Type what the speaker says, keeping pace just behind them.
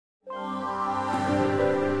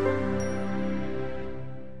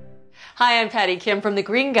Hi, I'm Patty Kim from the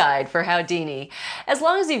Green Guide for Howdini. As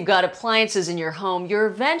long as you've got appliances in your home, you're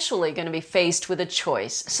eventually going to be faced with a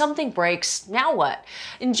choice. Something breaks, now what?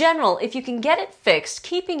 In general, if you can get it fixed,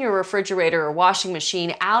 keeping your refrigerator or washing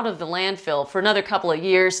machine out of the landfill for another couple of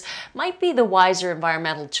years might be the wiser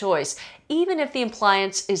environmental choice, even if the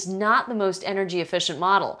appliance is not the most energy efficient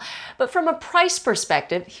model. But from a price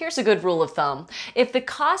perspective, here's a good rule of thumb. If the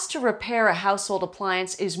cost to repair a household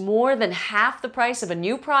appliance is more than half the price of a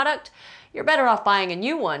new product, you're better off buying a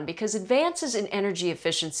new one because advances in energy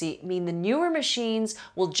efficiency mean the newer machines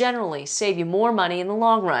will generally save you more money in the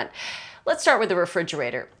long run. Let's start with the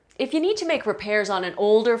refrigerator. If you need to make repairs on an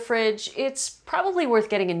older fridge, it's probably worth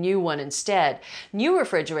getting a new one instead. New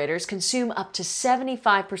refrigerators consume up to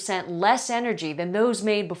 75% less energy than those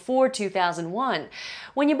made before 2001.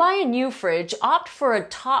 When you buy a new fridge, opt for a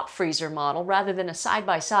top freezer model rather than a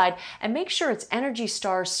side-by-side and make sure it's Energy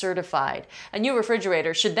Star certified. A new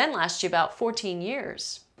refrigerator should then last you about 14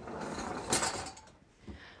 years.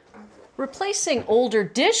 Replacing older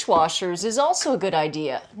dishwashers is also a good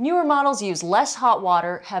idea. Newer models use less hot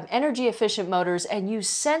water, have energy-efficient motors, and use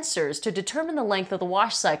sensors to determine the length of the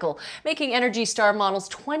wash cycle, making Energy Star models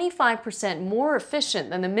 25% more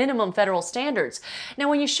efficient than the minimum federal standards. Now,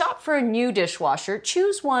 when you shop for a new dishwasher,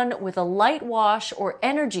 choose one with a light wash or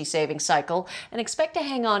energy-saving cycle and expect to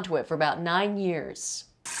hang on to it for about 9 years.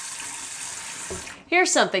 Here's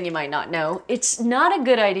something you might not know. It's not a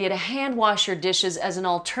good idea to hand wash your dishes as an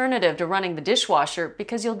alternative to running the dishwasher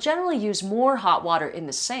because you'll generally use more hot water in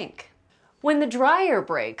the sink. When the dryer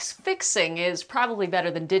breaks, fixing is probably better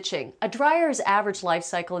than ditching. A dryer's average life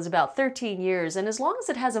cycle is about 13 years, and as long as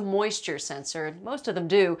it has a moisture sensor, and most of them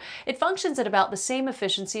do, it functions at about the same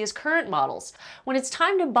efficiency as current models. When it's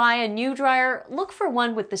time to buy a new dryer, look for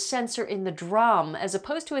one with the sensor in the drum as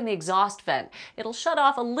opposed to in the exhaust vent. It'll shut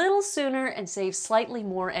off a little sooner and save slightly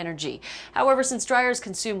more energy. However, since dryers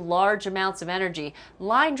consume large amounts of energy,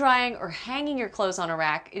 line drying or hanging your clothes on a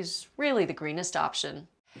rack is really the greenest option.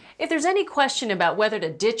 If there's any question about whether to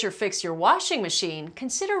ditch or fix your washing machine,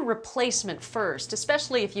 consider replacement first,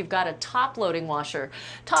 especially if you've got a top-loading washer.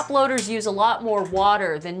 Top loaders use a lot more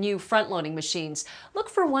water than new front-loading machines. Look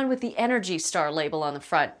for one with the Energy Star label on the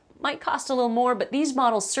front. Might cost a little more, but these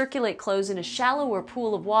models circulate clothes in a shallower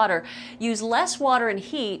pool of water, use less water and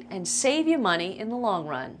heat, and save you money in the long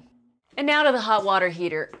run. And now to the hot water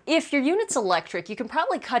heater. If your unit's electric, you can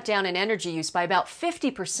probably cut down in energy use by about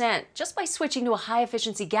 50% just by switching to a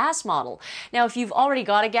high-efficiency gas model. Now, if you've already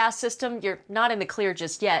got a gas system, you're not in the clear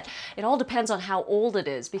just yet. It all depends on how old it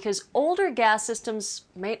is, because older gas systems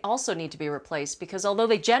may also need to be replaced because although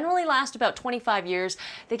they generally last about 25 years,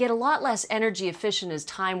 they get a lot less energy efficient as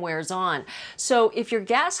time wears on. So if your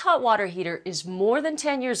gas hot water heater is more than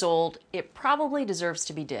 10 years old, it probably deserves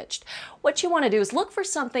to be ditched. What you want to do is look for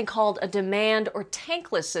something called a demand or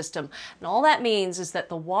tankless system. And all that means is that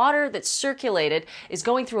the water that's circulated is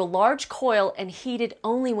going through a large coil and heated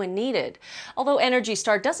only when needed. Although Energy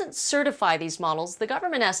Star doesn't certify these models, the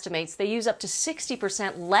government estimates they use up to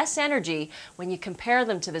 60% less energy when you compare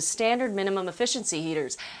them to the standard minimum efficiency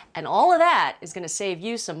heaters. And all of that is going to save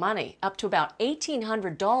you some money, up to about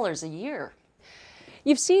 $1,800 a year.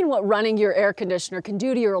 You've seen what running your air conditioner can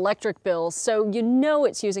do to your electric bills, so you know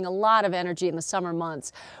it's using a lot of energy in the summer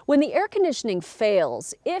months. When the air conditioning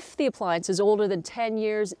fails, if the appliance is older than 10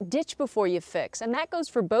 years, ditch before you fix. And that goes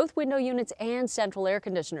for both window units and central air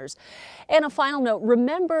conditioners. And a final note,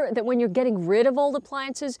 remember that when you're getting rid of old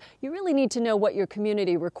appliances, you really need to know what your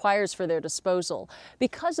community requires for their disposal.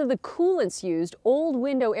 Because of the coolants used, old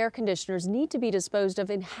window air conditioners need to be disposed of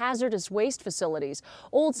in hazardous waste facilities.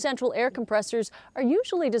 Old central air compressors are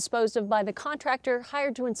usually disposed of by the contractor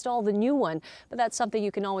hired to install the new one, but that's something you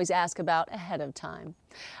can always ask about ahead of time.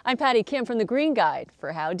 I'm Patty Kim from the Green Guide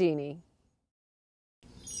for Howdini.